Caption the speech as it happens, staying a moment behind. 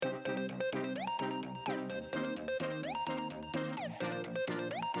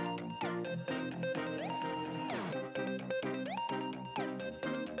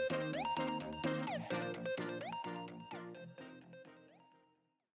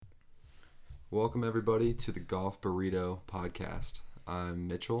Welcome everybody to the Golf Burrito Podcast. I'm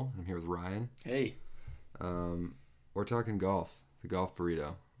Mitchell. I'm here with Ryan. Hey. We're talking golf, the Golf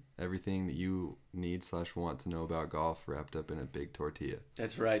Burrito. Everything that you need / want to know about golf wrapped up in a big tortilla.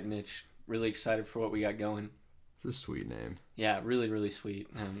 That's right, Mitch. Really excited for what we got going. It's a sweet name. Yeah, really, really sweet.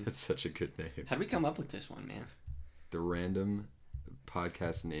 It's such a good name. How'd we come up with this one, man? The random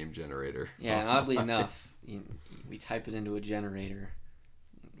podcast name generator. Yeah, and oddly enough, we type it into a generator.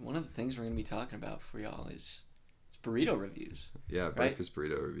 One of the things we're going to be talking about for y'all is burrito reviews. Yeah, breakfast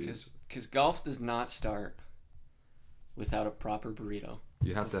burrito reviews. Because golf does not start without a proper burrito.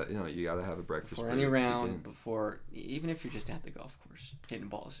 You have to, you got to have a breakfast before burrito. Any round, even if you're just at the golf course hitting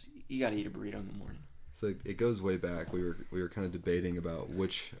balls, you got to eat a burrito in the morning. So it goes way back. We were kind of debating about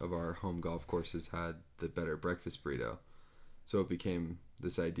which of our home golf courses had the better breakfast burrito. So it became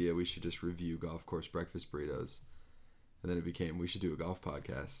this idea we should just review golf course breakfast burritos. And then it became we should do a golf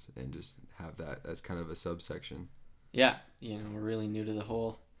podcast and just have that as kind of a subsection. Yeah, we're really new to the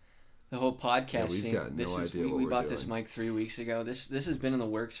whole podcast scene. We've got no idea what we we're bought doing. This mic 3 weeks ago. This has been in the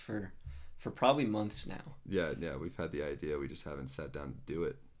works for probably months now. Yeah, we've had the idea. We just haven't sat down to do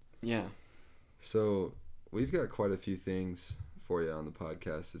it. Yeah. So we've got quite a few things for you on the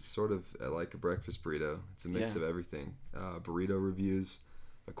podcast. It's sort of like a breakfast burrito. It's a mix of everything. Burrito reviews,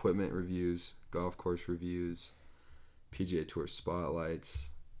 equipment reviews, golf course reviews, PGA Tour spotlights,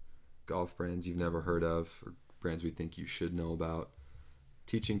 golf brands you've never heard of, or brands we think you should know about,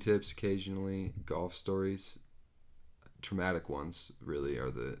 teaching tips occasionally, golf stories. Traumatic ones really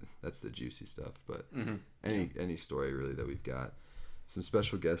that's the juicy stuff, but any story really that we've got. Some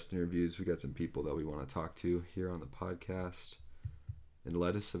special guest interviews. We got some people that we want to talk to here on the podcast. And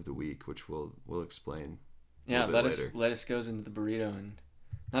lettuce of the week, which we'll explain. Yeah, later. Lettuce goes into the burrito, and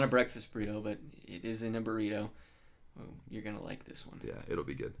not a breakfast burrito, but it is in a burrito. Well, you're gonna like this one. Yeah, it'll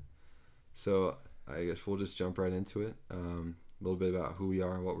be good. So I guess we'll just jump right into it. A little bit about who we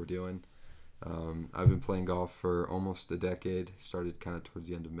are and what we're doing. I've been playing golf for almost a decade. Started kind of towards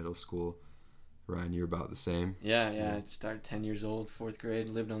the end of middle school. Ryan, you're about the same. Yeah. I started 10 years old, 4th grade,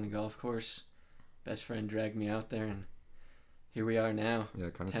 lived on the golf course. Best friend dragged me out there, and here we are now. Yeah,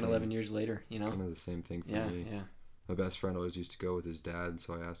 kind of 10, 11 years later, Kind of the same thing for me. Yeah. My best friend always used to go with his dad,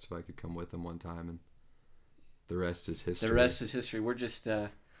 so I asked if I could come with him one time, and the rest is history. The rest is history. We're just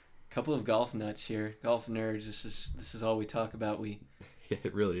a couple of golf nuts here, golf nerds. This is all we talk about. We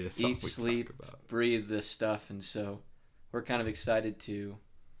it really is. Eat, sleep, breathe this stuff, and so we're kind of excited to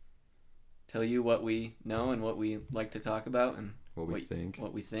tell you what we know and what we like to talk about, and what we think,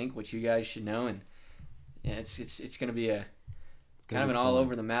 what you guys should know, and yeah, it's gonna be kind of an all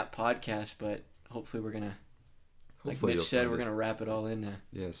over the map podcast, but hopefully we're gonna, like Mitch said, we're gonna wrap it all into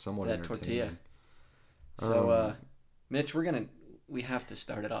somewhat that tortilla. So, Mitch, we have to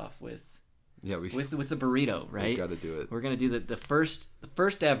start it off with the burrito, right? We got to do it. We're gonna do the first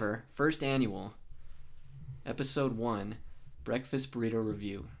annual episode 1 breakfast burrito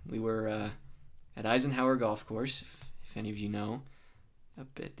review. We were at Eisenhower Golf Course, if any of you know, up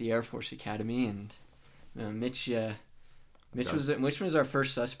at the Air Force Academy, and Mitch was our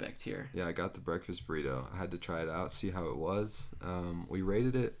first suspect here. Yeah, I got the breakfast burrito. I had to try it out, see how it was. We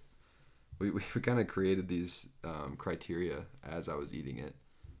rated it. We kind of created these criteria as I was eating it,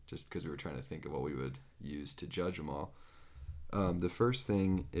 just because we were trying to think of what we would use to judge them all. The first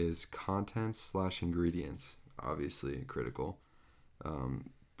thing is contents / ingredients, obviously critical.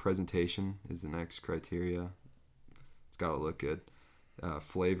 Presentation is the next criteria. It's got to look good.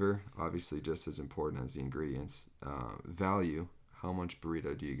 Flavor, obviously just as important as the ingredients. Value, how much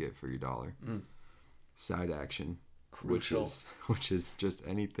burrito do you get for your dollar? Side action, crucial, which is just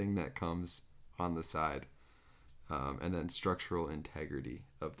anything that comes on the side. And then structural integrity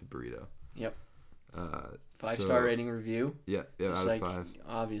of the burrito. Yep. 5-star rating review. Yeah, out of 5.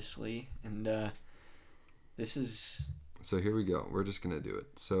 Obviously, and this is. So here we go. We're just gonna do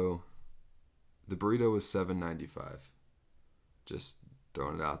it. So, the burrito was $7.95. Just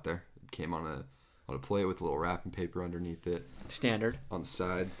throwing it out there. It came on a plate with a little wrapping paper underneath it. Standard. On the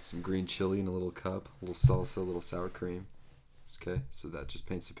side, some green chili in a little cup, a little salsa, a little sour cream. Okay, so that just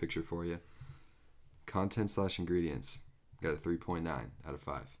paints a picture for you. Content / ingredients. Got a 3.9 out of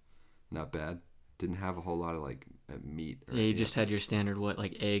 5. Not bad. Didn't have a whole lot of meat. You just had your standard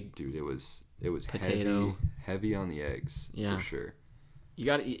egg. Dude, it was potato. heavy on the eggs for sure. You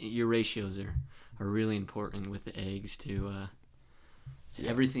got your ratios are really important with the eggs to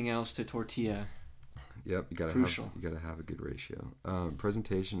everything else to tortilla. Yep, you gotta have a good ratio.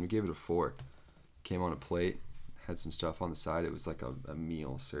 Presentation, we gave it a 4. Came on a plate, had some stuff on the side. It was like a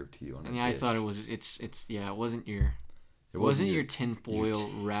meal served to you on a dish. I thought it was. It wasn't your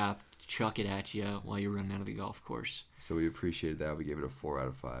tinfoil wrapped chuck it at you while you're running out of the golf course. So we appreciated that. We gave it a 4 out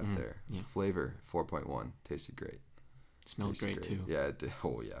of 5 there. Yeah. Flavor, 4.1. Tasted great. Smells great too. Yeah, it did.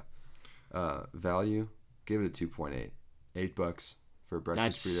 Oh, yeah. Value, gave it a 2.8. $8 for a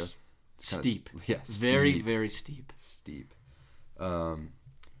breakfast burrito. Steep. Yes. Yeah, very, very steep. Steep.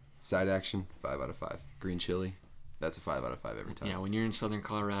 Side action, 5 out of 5. Green chili, that's a 5 out of 5 every time. Yeah, when you're in Southern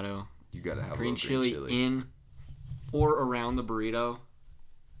Colorado, you gotta have green a chili in or around the burrito.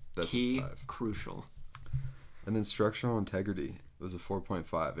 That's key, a 5. Crucial. And then structural integrity was a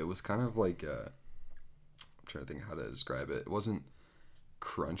 4.5. It was kind of like I'm trying to think how to describe it. It wasn't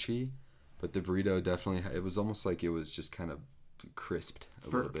crunchy, but the burrito definitely. It was almost like it was just kind of crisped a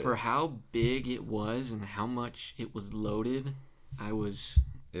little bit. For how big it was and how much it was loaded,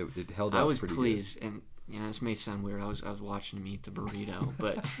 It held up. I was pretty pleased, good. And this may sound weird. I was watching him eat the burrito,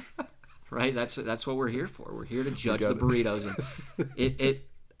 but right, that's what we're here for. We're here to judge the burritos, and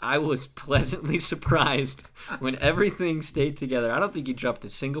I was pleasantly surprised when everything stayed together. I don't think you dropped a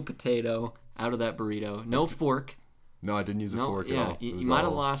single potato out of that burrito. No fork. No, I didn't use a fork at all. You might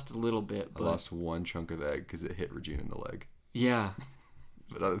have lost a little bit. But... I lost one chunk of egg because it hit Regina in the leg. Yeah.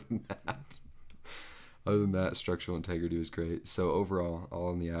 But other than that, structural integrity was great. So overall, all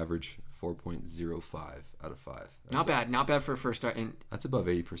on the average, 4.05 out of 5. Not bad for a first start. And that's above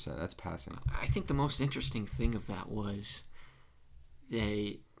 80%. That's passing. I think the most interesting thing of that was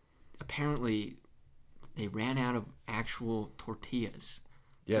they ran out of actual tortillas.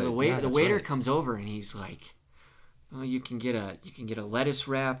 Yeah, so the waiter comes over and he's like, "Oh, you can get a lettuce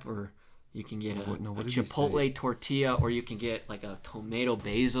wrap, or you can get a Chipotle tortilla, or you can get like a tomato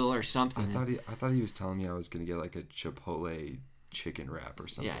basil or something." I thought he was telling me I was gonna get like a Chipotle chicken wrap or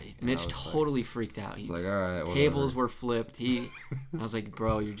something. Yeah, Mitch totally freaked out. He's like, all right, tables were flipped. I was like,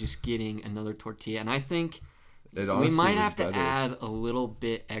 bro, you're just getting another tortilla. And I think we might have to add a little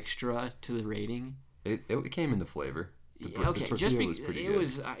bit extra to the rating. It came in the flavor. The tortilla was pretty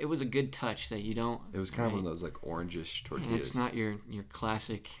good. It was a good touch that you don't. It was kind of one of those like orangish tortillas. It's not your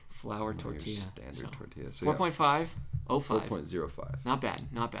classic flour tortilla. Your standard tortilla. So 4.5, 05. 4.05. Not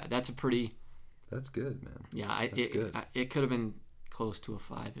bad. That's a pretty. That's good, man. Yeah, it could have been close to a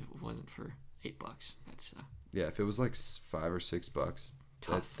 5 if it wasn't for $8. That's yeah. If it was like $5 or $6,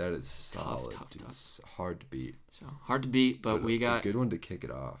 tough. That is solid. Tough. Hard to beat. So hard to beat, but we got a good one to kick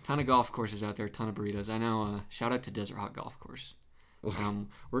it off. Ton of golf courses out there, ton of burritos. I know. Shout out to Desert Hot Golf Course.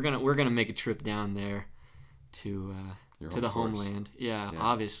 We're gonna make a trip down there to the homeland. Yeah,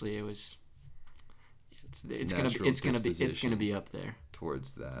 obviously it was. It's gonna be up there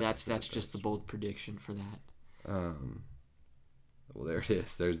towards that. That's just the bold prediction for that. Well, there it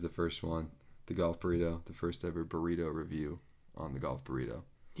is. There's the first one. The Golf Burrito, the first ever burrito review on the Golf Burrito.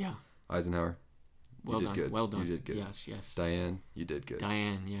 Yeah. Eisenhower, you did good. Well done. You did good. Yes. Diane, you did good.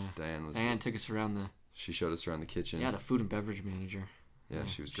 Diane took us around She showed us around the kitchen. Yeah, the food and beverage manager. Yeah,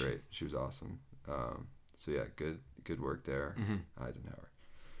 she was great. She was awesome. So yeah, good work there, Eisenhower.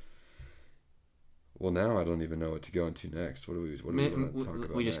 Well, now I don't even know what to go into next. What do we want to talk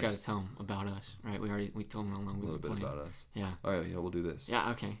about? We just got to tell them about us, right? We told them how long we've been playing. A little bit about us. Yeah. All right, we'll do this. Yeah,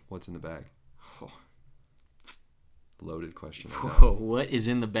 okay. What's in the bag? Oh. Loaded question. Whoa, what is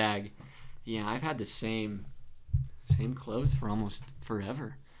in the bag? Yeah, I've had the same clothes for almost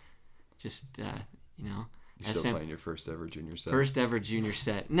forever. Just You still playing your first ever junior set? First ever junior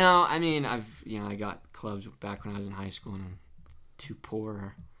set. No, I mean I got clubs back when I was in high school, and I'm too poor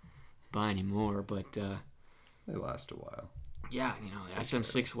to buy anymore, but they last a while. Yeah,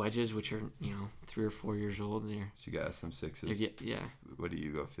 SM6 wedges, which are 3 or 4 years old. So you got SM6s. Yeah. What do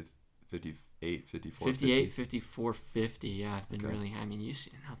you go 58, 54, 58, 54, 50. Yeah, I've been really. I mean, you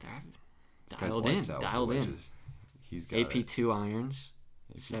see out there, I've dialed in. He's got AP2 irons,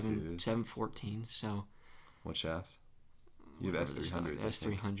 714. So. What shafts? You have S300.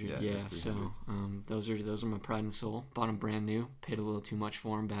 S300. Yeah. So those are my pride and soul. Bought them brand new. Paid a little too much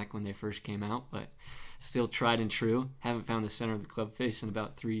for them back when they first came out, but still tried and true. Haven't found the center of the club face in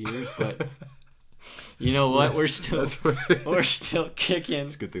about 3 years, but you know what? We're still kicking.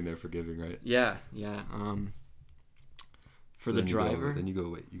 It's a good thing they're forgiving, right? Yeah. For the driver. Then you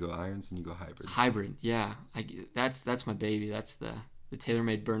go irons and you go hybrid. Hybrid, yeah. That's my baby. That's the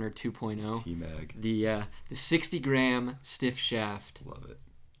TaylorMade Burner 2.0. T-Mag. The 60 gram stiff shaft. Love it.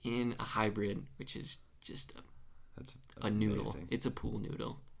 In a hybrid, which is just a noodle. It's a pool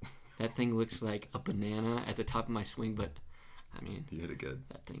noodle. That thing looks like a banana at the top of my swing, but I mean, you hit it good.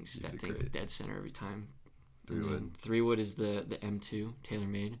 That thing's dead center every time. 3-wood. 3-wood is the M2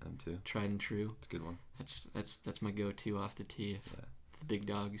 TaylorMade. M2. Tried and true. It's a good one. That's my go-to off the tee if the big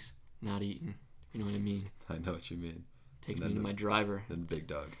dog's not eating. If you know what I mean. I know what you mean. Taking me to my driver. Then Big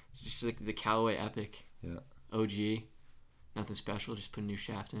Dog. Just like the Callaway Epic. Yeah. OG. Nothing special. Just put a new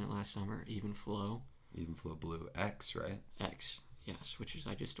shaft in it last summer. Even flow. Even flow blue. X, right? X. Yes. Which is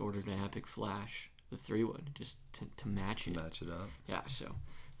I just ordered an Epic Flash, the 3-wood, just to match it. Match it up. Yeah. So,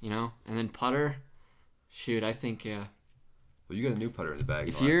 and then putter. Shoot, I think. Well, you got a new putter in the bag.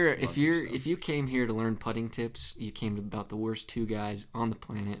 If you came here to learn putting tips, you came to about the worst 2 guys on the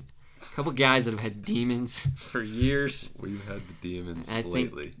planet. A couple guys that have had demons for years. We've had the demons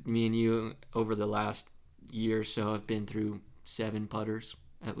lately. Think me and you over the last year or so have been through 7 putters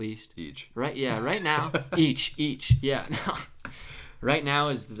at least. Each. Right? Yeah. Right now, each. Yeah. No. Right now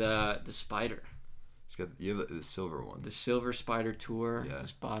is the Spider. You have the silver one. The Silver Spider Tour. Yeah.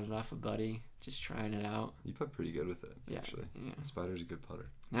 Just bought it off a buddy. Just trying it out. You putt pretty good with it, actually. Yeah. The Spider's a good putter.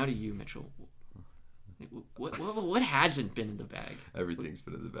 Now to you, Mitchell. What hasn't been in the bag? Everything's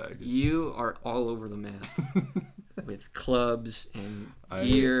been in the bag. You are all over the map with clubs and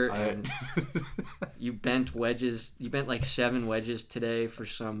gear, and you bent wedges. You bent like 7 wedges today for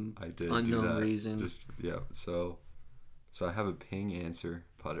some unknown reason. So I have a Ping Answer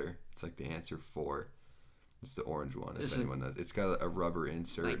putter. It's like the Answer 4. It's the orange one, if anyone knows. It's got a rubber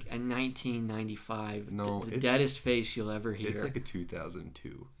insert. Like a 1995. No, the deadest face you'll ever hear. It's like a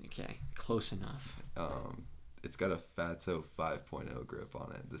 2002. Okay, close enough. It's got a Fatso 5.0 grip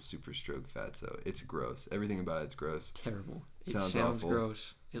on it. The Super Stroke Fatso. It's gross. Everything about it's gross. Terrible. It sounds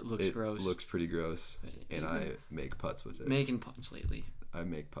gross. It looks gross. It looks pretty gross. And I make putts with it. Making putts lately. I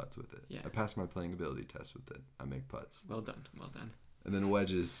make putts with it. Yeah. I passed my playing ability test with it. I make putts. Well done. And then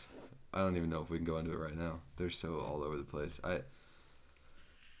wedges. I don't even know if we can go into it right now. They're so all over the place. I've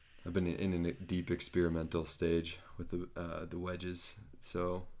been in a deep experimental stage with the wedges.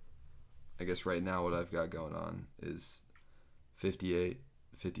 So I guess right now what I've got going on is 58,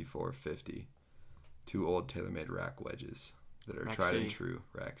 54, 50. 2 old TaylorMade rack wedges that are tried and true.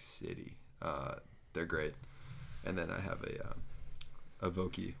 Rack City. They're great. And then I have a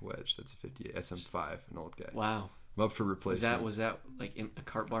Vokey wedge that's a 58 SM5, an old guy. Wow. I'm up for replacement. Was that like in a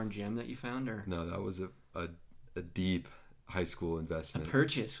Cart Barn gem that you found, or no? That was a deep high school investment. A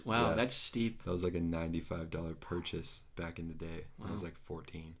purchase. Wow, yeah. That's steep. That was like a $95 purchase back in the day. When I was like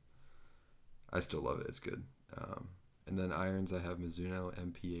 14. I still love it. It's good. And then irons, I have Mizuno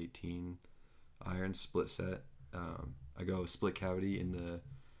MP18 iron split set. I go split cavity in the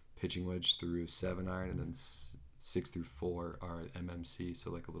pitching wedge through 7 iron, and then 6 through 4 are MMC,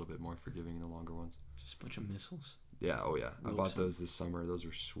 so like a little bit more forgiving in the longer ones. Just a bunch of missiles. Yeah, oh yeah. I bought those this summer. Those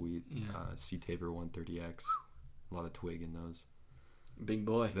were sweet. Yeah. C-Taper 130X. A lot of twig in those. Big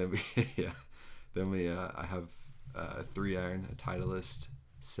boy. Then I have a 3 iron, a Titleist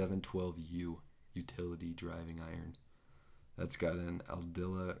 712U utility driving iron. That's got an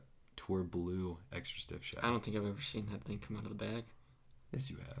Aldila Tour Blue extra stiff shaft. I don't think I've ever seen that thing come out of the bag.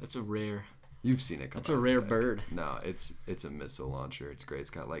 Yes, you have. That's a rare. You've seen it come out. That's a rare bird. No, it's a missile launcher. It's great. It's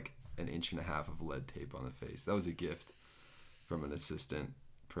got like an 1.5 inches of lead tape on the face. That was a gift from an assistant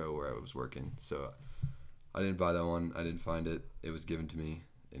pro where I was working. So I didn't buy that one. I didn't find it. It was given to me,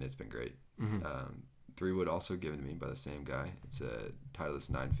 and it's been great. Mm-hmm. 3-wood also given to me by the same guy. It's a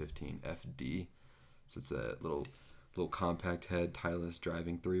Titleist 915 FD. So it's a little compact head Titleist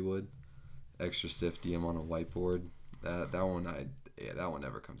driving 3-wood. Extra stiff DM on a whiteboard. That one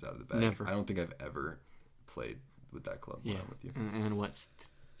never comes out of the bag. Never. I don't think I've ever played with that club when I'm with you. And what?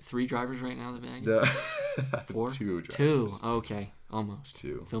 3 drivers right now in the bag? 4? 2 drivers. 2. Okay. Almost.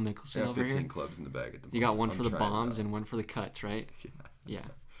 2. Phil Mickelson over 15 here. clubs in the bag at the moment. You got one for the bombs and one for the cuts, right? Yeah.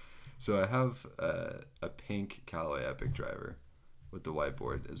 So I have a pink Callaway Epic driver with the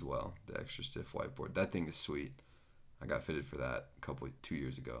whiteboard as well, the extra stiff whiteboard. That thing is sweet. I got fitted for that 2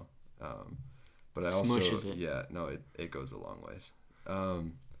 years ago. But I also Smushes it. Yeah, no, it goes a long ways.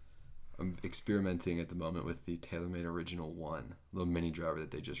 I'm experimenting at the moment with the TaylorMade Original 1, little mini driver that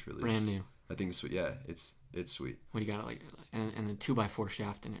they just released. Brand new. I think it's sweet. Yeah, it's sweet. What do you got, like, and a 2x4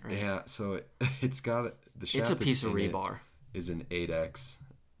 shaft in it, right? Yeah, so it's got the shaft. It's a piece of rebar. Is an 8X,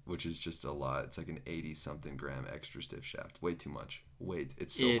 which is just a lot. It's like an 80-something gram extra stiff shaft. Way too much.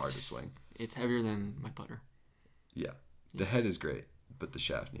 It's so hard to swing. It's heavier than my putter. Yeah, the head is great, but the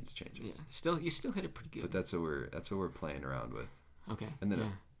shaft needs changing. Yeah, you still hit it pretty good. But that's what we're playing around with. Okay. And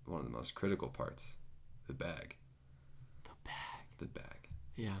then one of the most critical parts, the bag. The bag.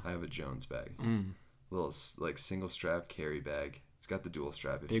 Yeah. I have a Jones bag. Little like single strap carry bag. It's got the dual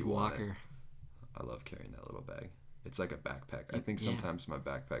strap if Big you want walker. it. I love carrying that little bag. It's like a backpack. I think sometimes my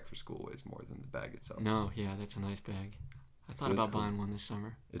backpack for school weighs more than the bag itself. No, yeah, that's a nice bag. I thought about buying one this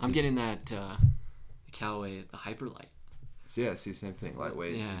summer. I'm getting that the Callaway, the Hyperlight. So yeah, see, same thing.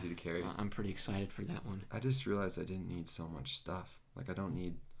 Lightweight, Yeah. easy to carry. I'm pretty excited for that one. I just realized I didn't need so much stuff. Like, I don't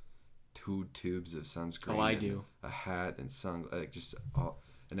need 2 tubes of sunscreen. Oh, I do. A hat and just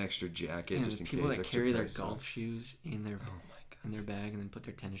an extra jacket Yeah, just in people case. that carry their golf shoes in their bag and then put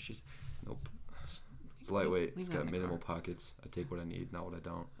their tennis shoes. Nope. It's lightweight. It's got minimal pockets. I take what I need, not what I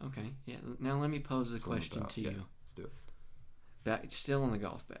don't. Okay. Yeah. Now let me pose the question to you. Let's do it. Still on the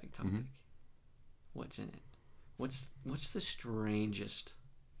golf bag topic. Mm-hmm. What's in it? What's the strangest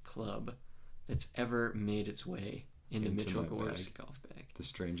club that's ever made its way into Mitchell Gore's golf bag? The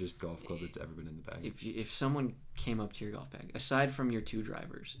strangest golf club that's ever been in the bag. If someone came up to your golf bag, aside from your 2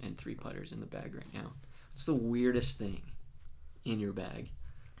 drivers and 3 putters in the bag right now, what's the weirdest thing in your bag?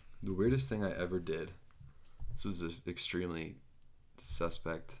 The weirdest thing I ever did. This was this extremely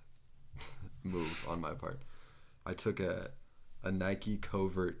suspect move on my part. I took a Nike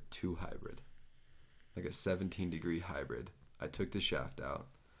Covert 2 hybrid, like a 17-degree hybrid. I took the shaft out.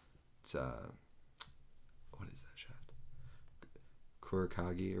 It's what is that shaft?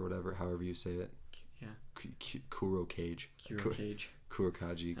 Kurakagi or whatever, however you say it. Yeah. Kurokage. Kurakagi.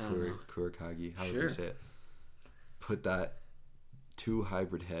 Kurakagi. However you say it. Put that 2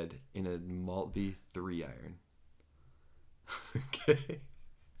 hybrid head in a Maltby 3-iron. Okay.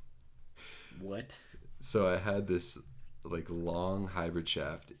 What? So I had this like long hybrid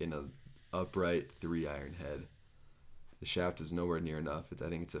shaft in a upright 3-iron head. The shaft was nowhere near enough. I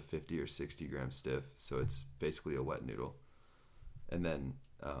think it's a 50 or 60 gram stiff, so it's basically a wet noodle. And then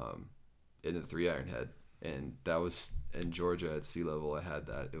in the 3-iron head, and that was in Georgia at sea level. I had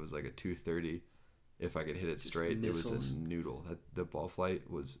that. It was like a 230. If I could hit it straight, it was a noodle. The ball flight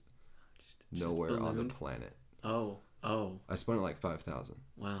was nowhere on the planet. Oh. I spent like $5,000.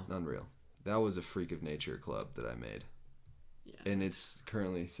 Wow. Unreal. That was a freak of nature club that I made. Yeah. And it's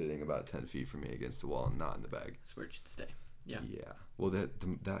currently sitting about 10 feet from me against the wall and not in the bag. That's where it should stay. Yeah. Yeah. Well,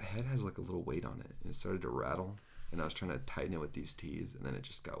 that head has like a little weight on it, and it started to rattle. And I was trying to tighten it with these tees, and then it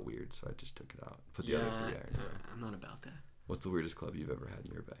just got weird, so I just took it out. Put the other 3-iron away. I'm not about that. What's the weirdest club you've ever had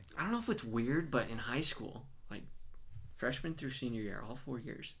in your bag? I don't know if it's weird, but in high school, like freshman through senior year, all 4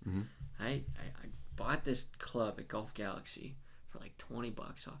 years, mm-hmm. I bought this club at Golf Galaxy for like $20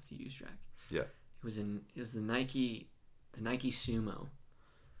 off the used rack. Yeah. It was the Nike Sumo.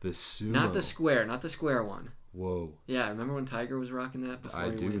 The Sumo. Not the square one. Whoa. Yeah, remember when Tiger was rocking that before I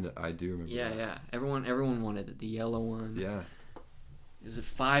do remember. Yeah, that. yeah. Everyone wanted it. The yellow one. Yeah. It was a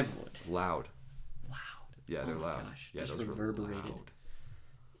 5-wood. Loud. Yeah, they're loud. Gosh. Yeah, just those reverberated. were loud.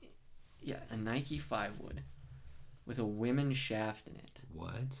 Yeah, a Nike 5-wood with a women's shaft in it.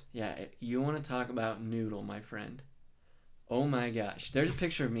 What? Yeah, you want to talk about noodle, my friend. Oh my gosh. There's a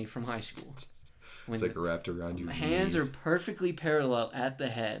picture of me from high school. It's like wrapped around your hands knees. are perfectly parallel at the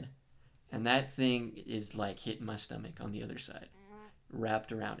head, and that thing is like hitting my stomach on the other side.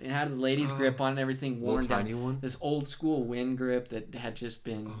 Wrapped around. It had a lady's grip on it and everything worn down. Tiny one? This old school wind grip that had just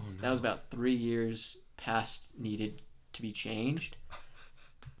been, that was about 3 years past needed to be changed.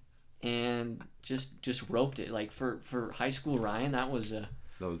 And just roped it. Like for high school Ryan, that was the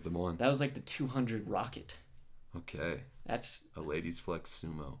one. That was like the 200 rocket. Okay. That's a ladies flex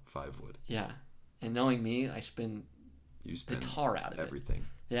sumo 5-wood. Yeah. And knowing me, I spend the tar out of everything.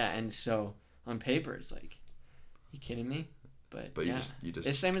 Yeah, and so on paper it's like, you kidding me? But yeah, you just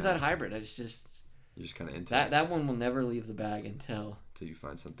it's same as that hybrid. It's just you're just kind of into that. That one will never leave the bag until you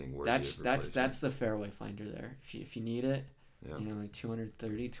find something worthy. That's the fairway finder there. If you need it, yeah. Like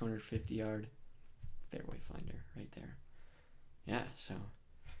 230, 250 yard fairway finder right there. Yeah, so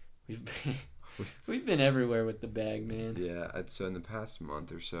we've been everywhere with the bag, man. Yeah, so in the past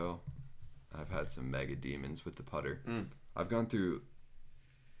month or so, I've had some mega demons with the putter. I've gone through,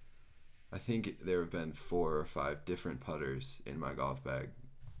 I think there have been 4 or 5 different putters in my golf bag,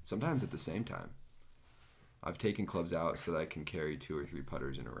 sometimes at the same time. I've taken clubs out so that I can carry 2 or 3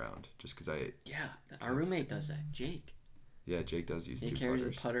 putters in a round, just because our roommate does that, Jake. Yeah, Jake does use 2 putters. He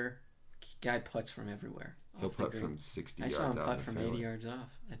carries a putter. Guy putts from everywhere. He'll putt from 60 yards out. I saw him putt from 80 yards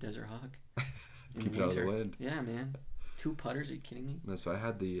off at Desert Hawk. Keep it out of the wind. Yeah, man. 2 putters? Are you kidding me? No, so I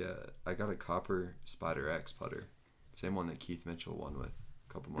had I got a copper Spider X putter. Same one that Keith Mitchell won with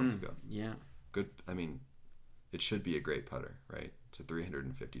a couple months ago. Yeah. Good. I mean, it should be a great putter, right? It's a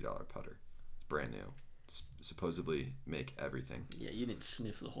 $350 putter. It's brand new. Supposedly make everything. Yeah, you didn't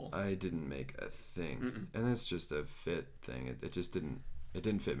sniff the hole. I didn't make a thing. And it's just a fit thing. It just didn't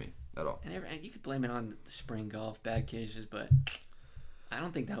fit me at all. And you could blame it on the spring golf bad cases, but I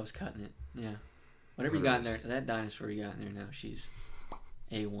don't think that was cutting it. Yeah. Whatever you got in there, that dinosaur you got in there now, she's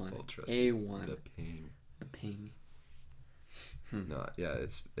A1. A1. The ping. No, yeah,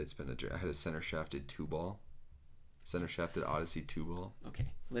 it's been a dream. I had a center shafted 2-ball. Center shafted Odyssey 2-ball. Okay,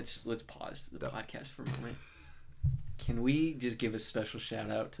 let's pause the podcast for a moment. Can we just give a special shout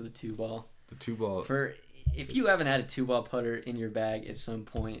out to the 2-ball? The 2-ball. If you haven't had a 2-ball putter in your bag at some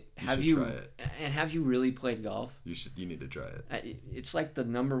point, try it. And have you really played golf? You need to try it. It's like the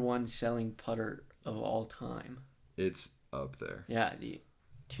number one selling putter of all time. It's up there. Yeah, do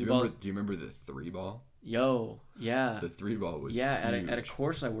you remember the 3-ball? Yo, yeah. The 3-ball was huge. At a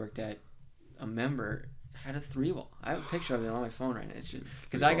course I worked at, a member had a 3-ball. I have a picture of it on my phone right now. It's just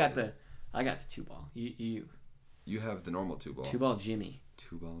because I got the 2-ball. You have the normal 2-ball. 2-ball Jimmy.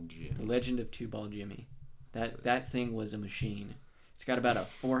 2-ball Jimmy. The legend of 2-ball Jimmy. That thing was a machine. It's got about a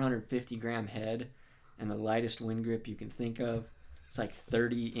 450 gram head and the lightest wind grip you can think of. It's like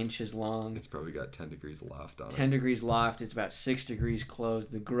 30 inches long. It's probably got 10 degrees loft on it. 10 degrees loft. It's about 6 degrees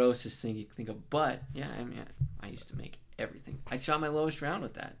closed. The grossest thing you can think of. But, yeah, I mean, I used to make everything. I shot my lowest round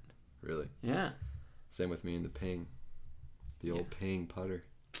with that. Really? Yeah. Same with me in the Ping. The old Ping putter.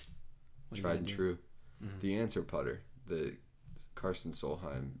 Tried and true. Mm-hmm. The Answer putter. The Carsten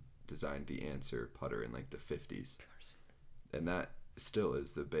Solheim designed the Answer putter in like the 50s. And that still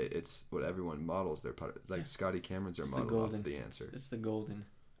is the it's what everyone models their putter. It's like Scotty Cameron's are modeled off the Answer. It's the golden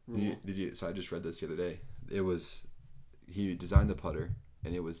rule. So I just read this the other day. He designed the putter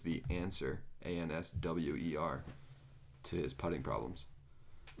and it was the Answer, ANSWER, to his putting problems.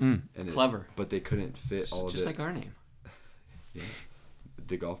 Clever. But they couldn't fit all of it. Just like our name. Yeah.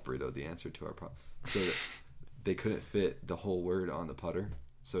 The Golf Burrito, the answer to our problem. So they couldn't fit the whole word on the putter.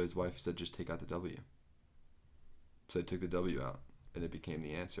 So his wife said, just take out the W. So they took the W out, and it became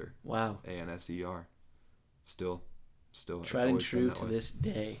the Answer. Wow. ANSER. Still. Tried and true to this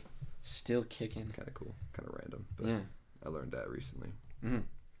day. Still kicking. Kind of cool. Kind of random. But yeah. I learned that recently. Mm-hmm.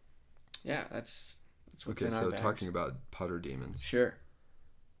 Yeah, that's what's in our bags. So talking about putter demons. Sure.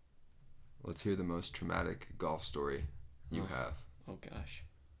 Let's hear the most traumatic golf story you have. Oh, gosh.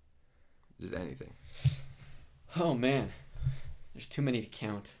 Just anything. Oh, man. There's too many to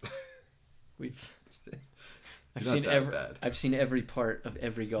count. I've seen every part of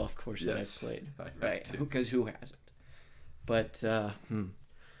every golf course that I've played. Right. Because who hasn't? But I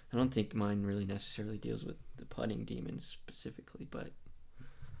don't think mine really necessarily deals with the putting demons specifically, but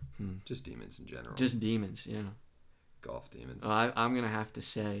just demons in general. Just demons, yeah. Golf demons. I'm gonna have to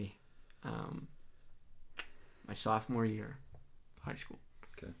say, my sophomore year, high school.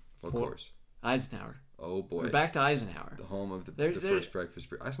 Okay. What course? Eisenhower. Oh boy. We're back to Eisenhower. The home of the first breakfast.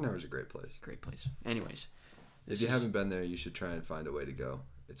 Eisenhower's a great place. Great place. Anyways. If you haven't been there, you should try and find a way to go.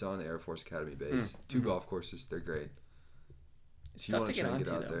 It's on the Air Force Academy base. 2 golf courses. They're great. It's tough to get out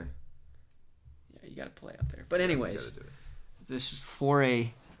there. Yeah, you got to play out there. But anyways, this is 4A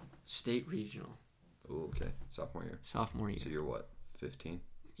state regional. Oh, okay. Sophomore year. So you're what, 15?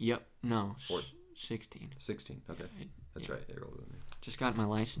 Yep. No, 16. 16. Okay. That's right. You're older than me. Just got my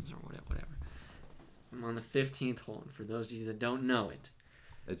license or whatever. I'm on the 15th hole, and for those of you that don't know it,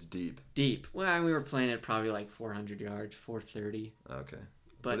 it's deep. Deep. Well, we were playing at probably like 400 yards, 430. Okay.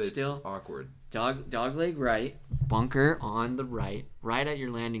 But it's still awkward. Dog leg right, bunker on the right at your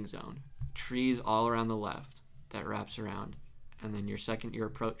landing zone. Trees all around the left that wraps around, and then your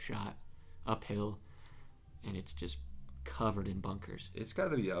approach shot uphill, and it's just covered in bunkers. It's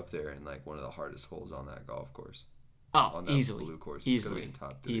got to be up there in like one of the hardest holes on that golf course. Oh, on that easily. Blue course. Easily. It's got to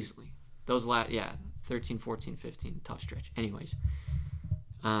be in top 3. Easily. Those 13, 14, 15, tough stretch. Anyways,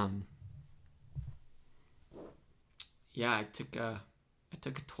 I took a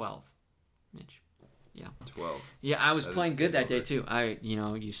 12, Mitch. Yeah. 12. Yeah, I was playing good that day too.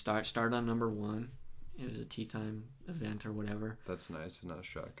 You start on number 1. It was a tee time event or whatever. That's nice, not a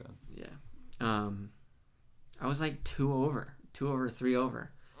shotgun. Yeah. I was like 2 over, 3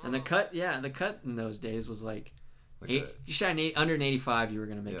 over, and the cut in those days was like you shot under an 85, you were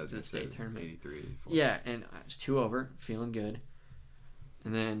gonna make it to the state tournament. 83, 84. Yeah, and I was 2 over, feeling good,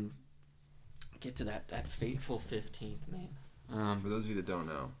 and then get to that fateful 15th, man. For those of you that don't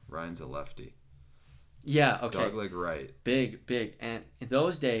know, Ryan's a lefty. Yeah, okay. Dog leg right. Big. And in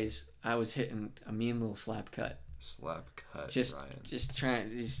those days, I was hitting a mean little slap cut. Ryan. Just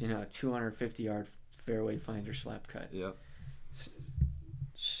trying, 250-yard fairway finder slap cut. Yep.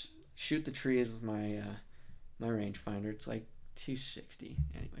 Shoot the trees with my my rangefinder. It's like 260.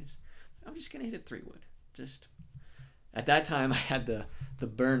 Anyways, I'm just gonna hit it 3-wood. Just at that time, I had the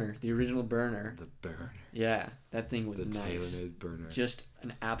burner, the original burner. The burner. Yeah, that thing was nice. The tailor-made burner. Just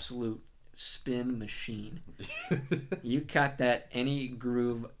an absolute spin machine. You caught that any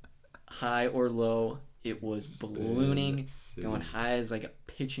groove, high or low, it was ballooning, going high as like a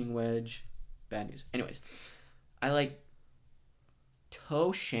pitching wedge. Bad news. Anyways, I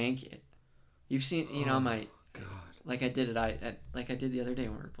toe shank it. You've seen, my. God. like I did the other day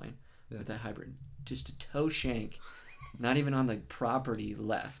when we were playing with that hybrid. Just a toe shank, not even on the property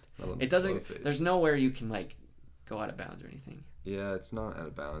left. It doesn't. There's nowhere you can like go out of bounds or anything. Yeah, it's not out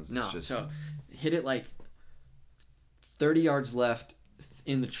of bounds. No, It's just, so hit it like 30 yards left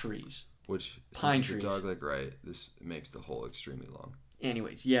in the trees. Which pine since trees. the dog leg right, this makes the hole extremely long.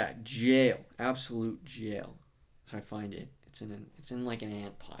 Anyways, yeah, jail, absolute jail. So I find it. It's in like an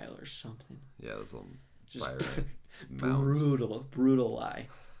ant pile or something. Yeah, those little Just fire mounds. brutal lie.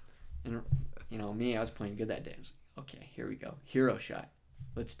 And you know me, I was playing good that day. I was like, okay, here we go, hero shot.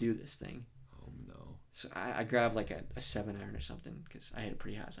 Let's do this thing. Oh no. So I grabbed like a 7-iron or something because I hit it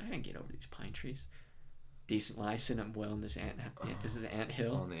pretty high. So I can't get over these pine trees. Decent lie, sitting up well in this This is an ant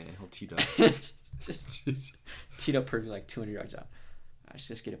hill. On the ant hill, teed up. just teed up perfect, like 200 yards out. I should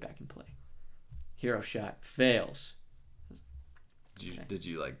just get it back in play. Hero shot fails. Did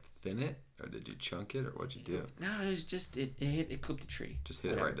you like thin it, or did you chunk it, or what'd you do? No, it was just it clipped a tree. Just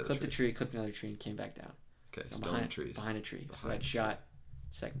hit it right to the clipped a tree, clipped another tree, and came back down. Okay, So stone trees. Behind a tree. So that shot,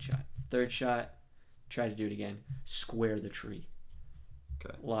 second shot, third shot, tried to do it again, square the tree.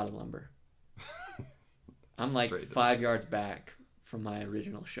 Okay. A lot of lumber. I'm like 5 yards back from my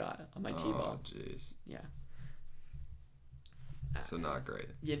original shot on my T-ball. Oh, jeez. Yeah. So not great.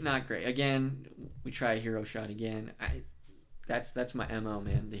 Yeah, not great. Again, we try a hero shot again. That's my MO,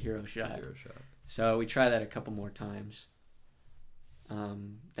 man, the hero shot. Hero shot. So we try that a couple more times.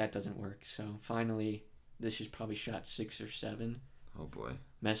 That doesn't work. So finally, this is probably shot 6 or 7. Oh boy.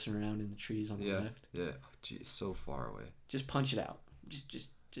 Messing around in the trees on the left. Yeah. Oh, geez, so far away. Just punch it out.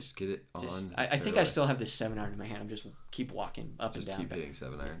 Just get it on. I think I still have this 7-iron in my hand. I'm just keep walking up and down. Just keep hitting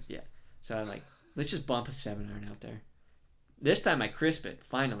 7-irons. Yeah. So I'm like, let's just bump a 7-iron out there. This time I crisp it.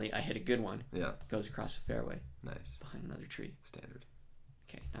 Finally, I hit a good one. Yeah. Goes across the fairway. Nice. Behind another tree. Standard.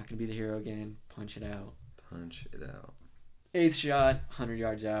 Okay, not gonna be the hero again. Punch it out. Punch it out. 8th shot, 100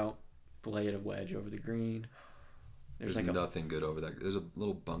 yards out. Blade a wedge over the green. There's like nothing good over that. There's a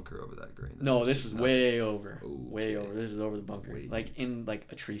little bunker over that green. No, this is way over. Okay. Way over. This is over the bunker. Wait. Like in like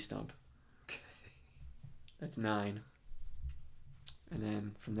a tree stump. Okay. That's 9. And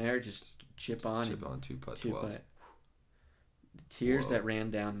then from there, just chip on. Chip on 2-putt 12. The tears that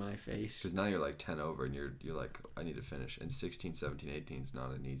ran down my face. Because now you're like 10 over and you're like, I need to finish. And 16, 17, 18 is not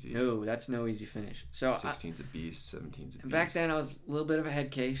an easy. No, that's no easy finish. So 16's a beast, 17's a beast. Back then I was a little bit of a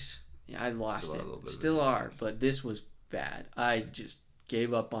head case. Yeah, I lost it. Still are, but this was bad. I just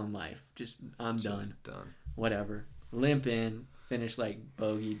gave up on life. I'm done. Whatever. Limp in, finish like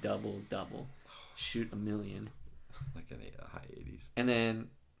bogey, double, shoot a million. Like in a high 80s. And then,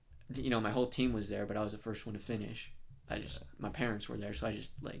 my whole team was there, but I was the first one to finish. My parents were there, so I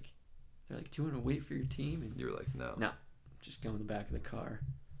just they're like, do you want to wait for your team? And you were like, no. No. Just go in the back of the car.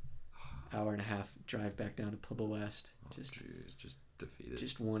 Hour and a half drive back down to Pueblo West. Just defeated.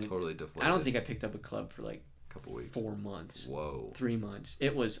 Just wanted. Totally deflated. I don't think I picked up a club for like a couple weeks. 4 months. Whoa. 3 months.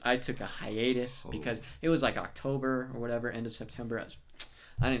 I took a hiatus because it was like October or whatever, end of September.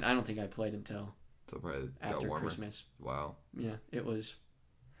 I don't think I played until probably after got warmer. Christmas. Wow. Yeah, it was.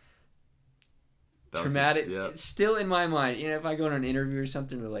 That traumatic. It's still in my mind. If I go on an interview or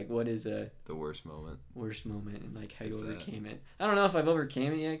something, they're like, "What is the worst moment?" Worst moment, and like how you overcame it. I don't know if I've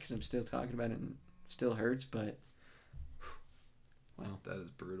overcame it yet because I'm still talking about it and it still hurts. But wow, that is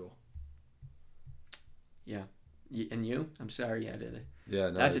brutal. Yeah, and you? I'm sorry, I did it.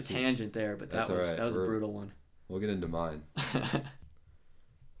 Yeah, no, that's a tangent there, but that was a brutal one. We'll get into mine.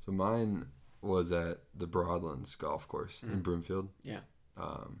 So mine was at the Broadlands golf course in Broomfield. Yeah.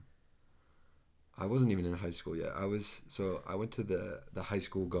 I wasn't even in high school yet. I went to the high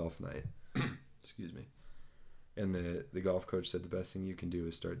school golf night. Excuse me. And the golf coach said the best thing you can do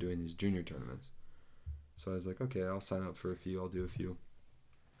is start doing these junior tournaments. So I was like, okay, I'll sign up for a few. I'll do a few.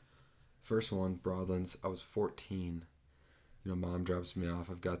 First one, Broadlands. I was 14. Mom drops me off.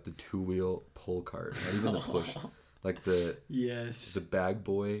 I've got the 2-wheel pull cart, not even the push, like the bag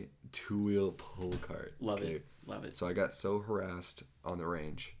boy 2-wheel pull cart. Love it. So I got so harassed on the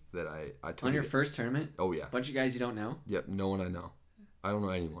range that I took on your first tournament. Oh yeah, bunch of guys you don't know. Yep, no one I know. I don't know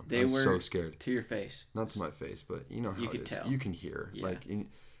anyone. They I'm were so scared. To your face. Not to my face, but you know how you it could is. Tell. You can hear. Yeah. Like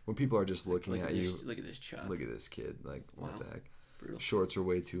when people are just looking at you. Look at this chub. Look at this kid. Like what the heck? Brutal. Shorts are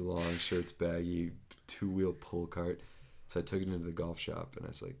way too long. Shirt's baggy. 2-wheel pull cart. So I took it into the golf shop and I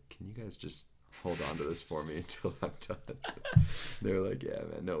was like, "Can you guys just hold on to this for me until I'm done?" They were like, "Yeah,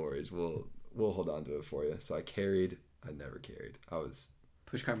 man, no worries. We'll hold on to it for you." So I never carried. I was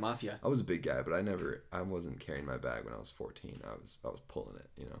pushcart mafia. I was a big guy, but I wasn't carrying my bag when I was 14. I was pulling it,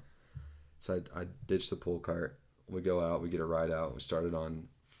 So I ditched the pull cart. We go out, we get a ride out. We started on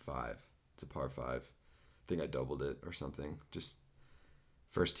 5. It's a par 5. think I doubled it or something. Just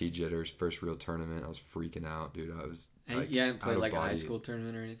first tee jitters, first real tournament. I was freaking out, dude. I was like, you hadn't played like a high school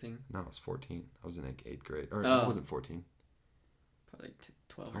tournament or anything? No, I was 14. I was in like 8th grade. Or I wasn't 14. Probably like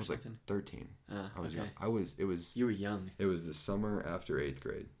 12 I was or something. Like 13. I was okay. young. It was. You were young. It was the summer after 8th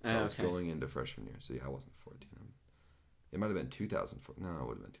grade. So I was okay. going into freshman year. So yeah, I wasn't 14. It might have been 2004. No, it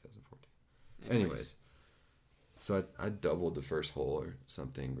would have been 2014. Anyways. So I doubled the first hole or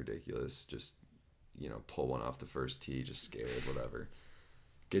something ridiculous. Just, pull one off the first tee, just scared, whatever.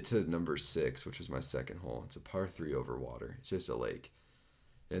 Get to number 6, which was my second hole. It's a par 3 over water. It's just a lake.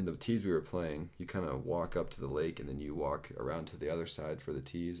 And the tees we were playing, you kind of walk up to the lake and then you walk around to the other side for the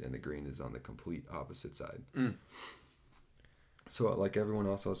tees, and the green is on the complete opposite side. So like everyone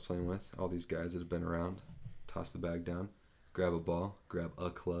else I was playing with, all these guys that have been around, toss the bag down, grab a ball, grab a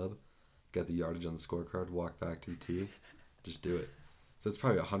club, got the yardage on the scorecard, walk back to the tee, just do it. So it's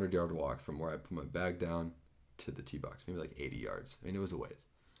probably a 100-yard walk from where I put my bag down to the tee box, maybe like 80 yards. I mean, it was a ways.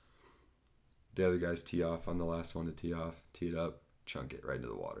 The other guys tee off. I'm the last one to tee off, tee it up, chunk it right into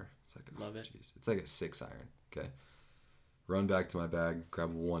the water. It's like, love it. Geez. It's like a 6-iron. Okay. Run back to my bag,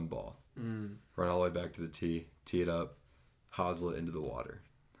 grab one ball, run all the way back to the tee it up, hosel it into the water.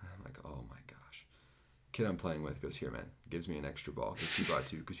 I'm like, oh my gosh. Kid I'm playing with goes, here, man. Gives me an extra ball because he brought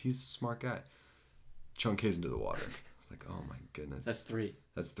 2 because he's a smart guy. Chunk his into the water. It's like, oh my goodness. That's 3.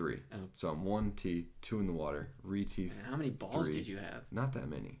 That's 3. Oh. So I'm 1 tee, 2 in the water, re-tee. How many balls 3. did you have? Not that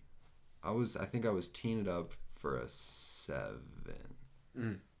many. I think I was teeing it up for a 7.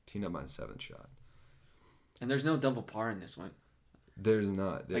 Teeing up my 7th shot. And there's no double par in this one. There's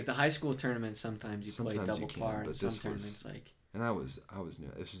not. Like the high school tournaments, sometimes you play double par, and some tournaments like. And I was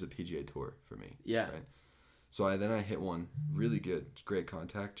new. This was a PGA Tour for me. Yeah. Right. So I hit one really good, great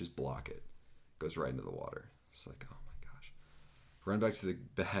contact, just block it, goes right into the water. It's like, oh my gosh. Run back to the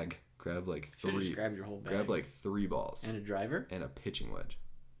bag, grab like 3. Just grabbed your whole bag. Grab like 3 balls. And a driver. And a pitching wedge.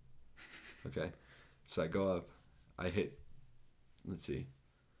 Okay. So I go up, I hit. Let's see.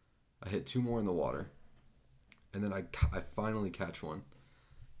 I hit 2 more in the water, and then I finally catch one.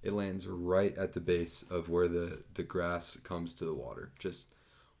 It lands right at the base of where the grass comes to the water. Just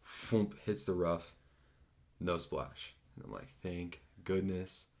foomp, hits the rough, no splash. And I'm like, thank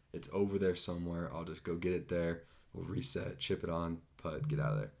goodness it's over there somewhere. I'll just go get it there. We'll reset, chip it on, putt, get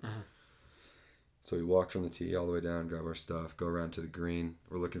out of there. So we walk from the tee all the way down, grab our stuff, go around to the green.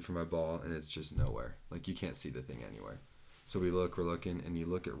 We're looking for my ball, and it's just nowhere. Like, you can't see the thing anywhere. So we're looking, and you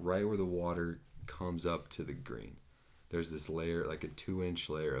look at right where the water comes up to the green. There's this layer, like a 2-inch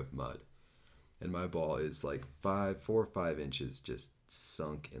layer of mud. And my ball is like 4 or 5 inches just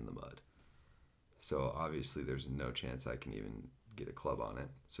sunk in the mud. So obviously there's no chance I can even get a club on it.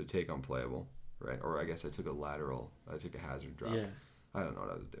 So take unplayable, right? Or I guess I took a hazard drop. Yeah. I don't know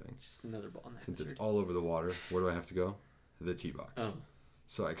what I was doing. Just another ball in that Since hazard. it's all over the water, where do I have to go? The tee box. Oh.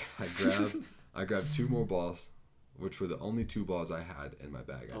 So I grabbed 2 more balls, which were the only 2 balls I had in my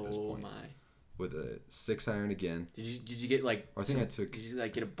bag at this point. Oh my. With a 6-iron again. Did you get like? Did you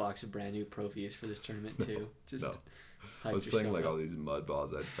like get a box of brand new Pro Vs for this tournament too? Just no. I was playing like all these mud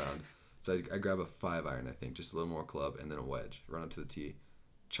balls I'd found. So I grab a 5-iron, I think, just a little more club, and then a wedge. Run up to the tee,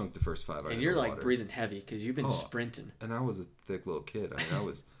 chunk the first 5-iron. And you're like breathing heavy because you've been sprinting. And I was a thick little kid. I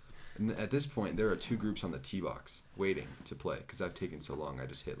mean, And at this point, there are 2 groups on the tee box waiting to play because I've taken so long. I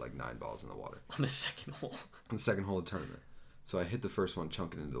just hit like 9 balls in the water on the second hole. On the second hole of the tournament. So I hit the first one,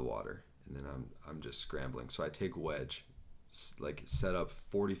 chunking into the water. And then I'm just scrambling. So I take wedge, like set up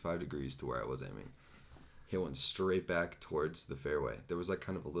 45 degrees to where I was aiming. Hit one straight back towards the fairway. There was like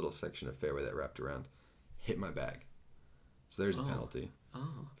kind of a little section of fairway that wrapped around. Hit my bag. So there's a penalty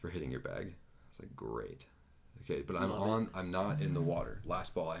for hitting your bag. It's like, great. Okay, but I'm not in the water.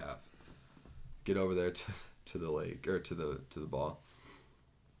 Last ball I have. Get over there to the lake or to the ball.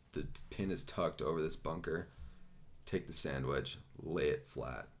 The pin is tucked over this bunker. Take the sand wedge, lay it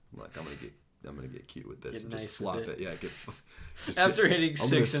flat. I'm like, I'm gonna get cute with this. And just flop it. Yeah, after hitting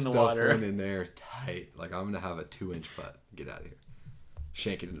 6 in the water. I'm gonna stuff one in there tight. Like, I'm gonna have a 2-inch putt. Get out of here.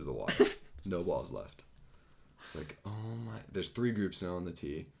 Shank it into the water. No balls left. It's like, oh my. There's 3 groups now on the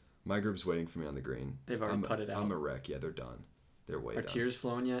tee. My group's waiting for me on the green. They've already putted out. I'm a wreck. Yeah, they're done. They're way done. Are tears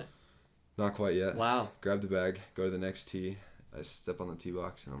flowing yet? Not quite yet. Wow. Grab the bag. Go to the next tee. I step on the tee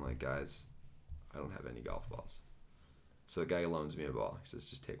box and I'm like, guys, I don't have any golf balls. So the guy loans me a ball. He says,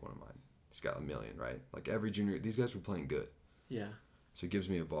 just take one of mine. He's got $1 million, right? Like every junior, these guys were playing good. Yeah. So he gives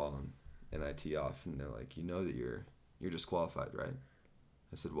me a ball and I tee off and they're like, you know that you're disqualified, right?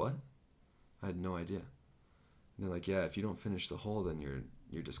 I said, what? I had no idea. And they're like, yeah, if you don't finish the hole, then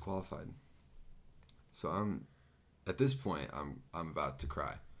you're disqualified. So at this point, I'm about to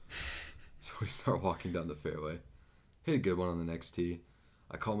cry. So we start walking down the fairway. Hit a good one on the next tee.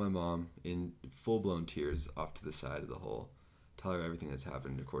 I call my mom in full-blown tears off to the side of the hole. Tell her everything that's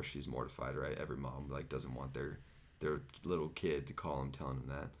happened. Of course, she's mortified, right? Every mom doesn't want their little kid to call them telling them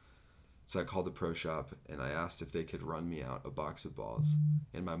that. So I called the pro shop and I asked if they could run me out a box of balls,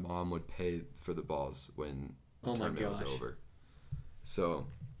 and my mom would pay for the balls when the tournament was over. So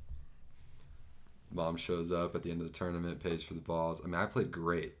mom shows up at the end of the tournament, pays for the balls. I mean, I played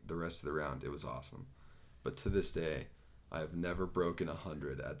great the rest of the round. It was awesome. But to this day, I have never broken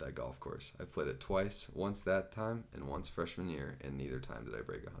 100 at that golf course. I've played it twice, once that time and once freshman year, and neither time did I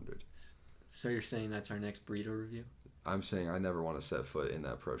break 100. So you're saying that's our next burrito review? I'm saying I never want to set foot in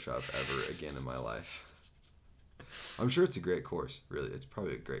that pro shop ever again in my life. I'm sure it's a great course. Really, it's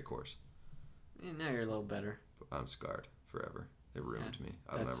probably a great course. Yeah, now you're a little better. But I'm scarred forever. It ruined me.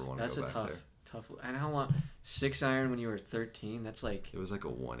 I don't ever want to go back there. Tough. And how long? 6-iron when you were 13? That's like... It was like a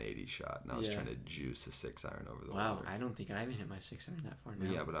 180 shot, and I was trying to juice a 6-iron over the water. Wow, I don't think I even hit my 6-iron that far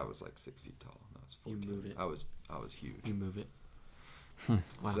now. Yeah, but I was like 6 feet tall. And I was 14. You move it. I was huge. You move it.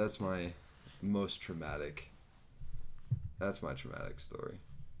 Wow. So that's my most traumatic... That's my traumatic story.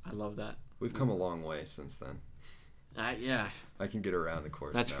 I love that. We've come a long way since then. Yeah. I can get around the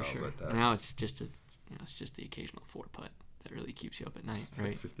course that's now. For sure. But now it's just the occasional 4-putt that really keeps you up at night,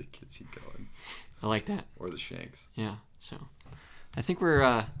 right? It really gets you going. I like that. Or the shanks. Yeah. So, I think we're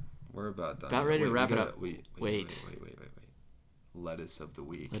about done. About ready to wrap it up. Wait. Lettuce of the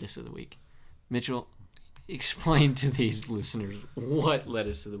week. Lettuce of the week. Mitchell, explain to these listeners what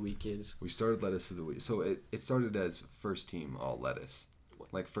lettuce of the week is. We started lettuce of the week. So it started as first team all lettuce,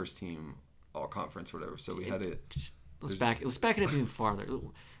 like first team all conference, whatever. So we had it. Let's back it up even farther.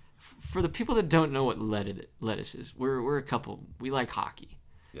 For the people that don't know what lettuce is, we're a couple. We like hockey.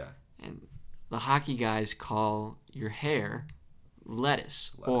 Yeah. And the hockey guys call your hair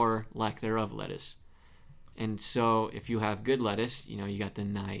lettuce. Or lack thereof lettuce. And so if you have good lettuce, you got the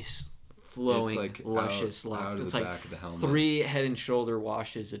nice flowing, like luscious lock. It's like 3 head and shoulder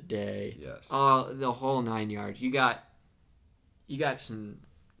washes a day. Yes. The whole 9 yards. You got some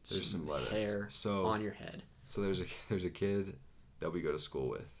lettuce hair on your head. So there's a kid that we go to school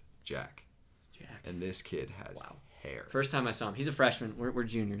with, Jack. And this kid has hair. First time I saw him. He's a freshman. We're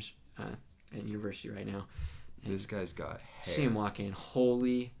juniors at university right now. And this guy's got hair. See him walk in.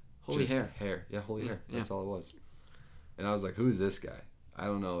 Holy hair. Hair. Yeah, holy hair. That's all it was. And I was like, who is this guy? I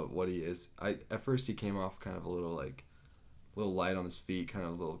don't know what he is. At first he came off kind of a little light on his feet, kind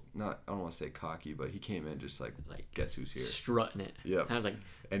of a little, I don't want to say cocky, but he came in just like guess who's here? Strutting it. Yeah. I was like,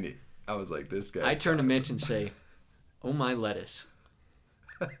 I was like, this guy. I turned to Mitch and say, oh my lettuce.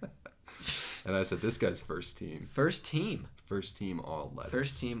 And I said, this guy's first team. First team all lettuce.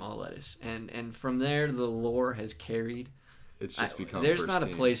 First team all lettuce. And from there the lore has carried. It's just become there's first not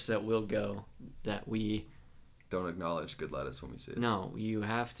team. A place that we'll go that we don't acknowledge good lettuce when we see it. No, you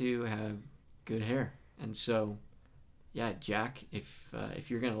have to have good hair. And so, yeah, Jack,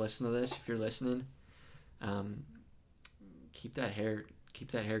 if you're gonna listen to this, if you're listening, keep that hair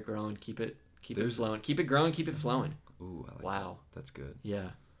growing, keep it flowing, keep it growing, keep it flowing. Ooh, I like wow, that's good. Yeah.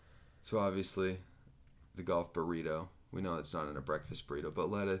 So obviously, the golf burrito. We know it's not in a breakfast burrito, but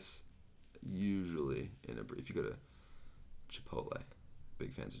lettuce usually if you go to Chipotle,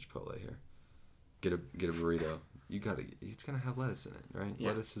 big fans of Chipotle here. Get a burrito. It's gonna have lettuce in it, right? Yeah.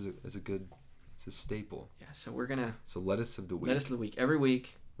 Lettuce is a good. It's a staple. Yeah. So we're gonna. So lettuce of the week. Lettuce of the week every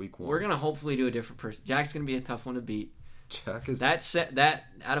week. Week 1. We're gonna hopefully do a different person. Jack's gonna be a tough one to beat. Jack is. That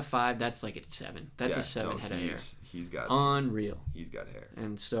out of 5. That's like a 7. That's a 7 head of hair. He's got unreal. He's got hair.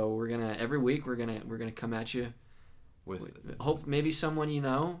 And so we're gonna every week we're gonna come at you with hope maybe someone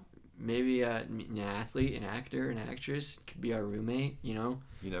maybe an athlete, an actor, an actress could be our roommate. You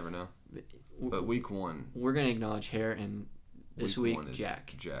never know. But week 1, we're gonna acknowledge hair, and this week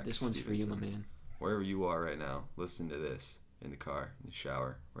Jack. This one's Stevenson. for you, my man. Wherever you are right now, listen to this in the car, in the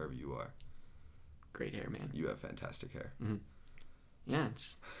shower, wherever you are. Great hair, man. You have fantastic hair. Mm-hmm. Yeah,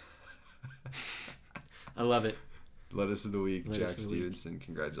 it's. I love it. Lettuce of the week, Jack Stevenson.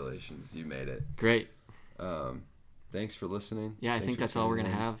 Congratulations, you made it. Great. Thanks for listening. Yeah, I think that's all we're gonna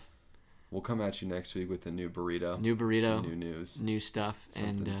have. We'll come at you next week with a new burrito. Some new news. New stuff.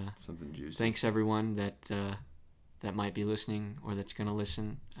 Something juicy. Thanks everyone that might be listening or that's gonna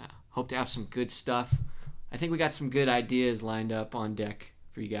listen. Hope to have some good stuff. I think we got some good ideas lined up on deck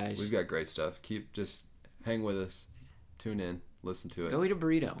for you guys. We've got great stuff. Just hang with us. Tune in. Listen to it. Go eat a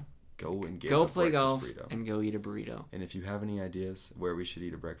burrito. Go play golf burrito. And go eat a burrito. And if you have any ideas where we should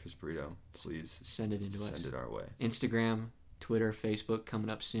eat a breakfast burrito, please send it us. Send it our way. Instagram, Twitter, Facebook coming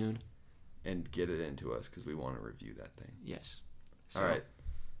up soon. And get it into us because we want to review that thing. Yes. All right.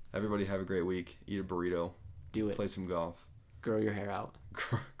 Everybody have a great week. Eat a burrito. Do it. Play some golf. Grow your hair out.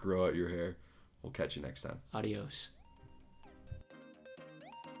 Grow out your hair. We'll catch you next time. Adios.